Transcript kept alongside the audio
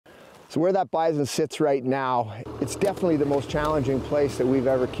So where that bison sits right now, it's definitely the most challenging place that we've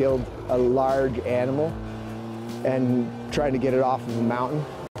ever killed a large animal and trying to get it off of a mountain.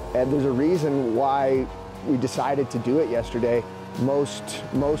 And there's a reason why we decided to do it yesterday. Most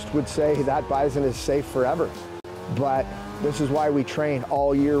would say that bison is safe forever. But this is why we train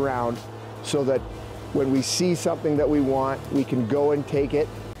all year round, so that when we see something that we want, we can go and take it,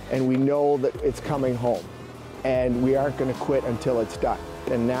 and we know that it's coming home. And we aren't going to quit until it's done.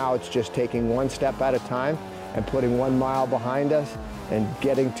 And now it's just taking one step at a time and putting 1 mile behind us and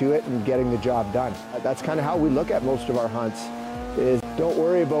getting to it and getting the job done. That's kind of how we look at most of our hunts, is don't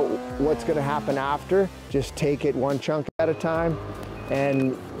worry about what's going to happen after. Just take it one chunk at a time,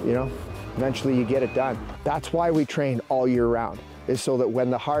 and eventually you get it done. That's why we train all year round, is so that when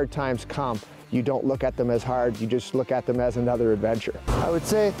the hard times come, you don't look at them as hard, you just look at them as another adventure. I would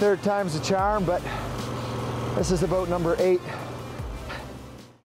say third time's a charm, but this is about number 8.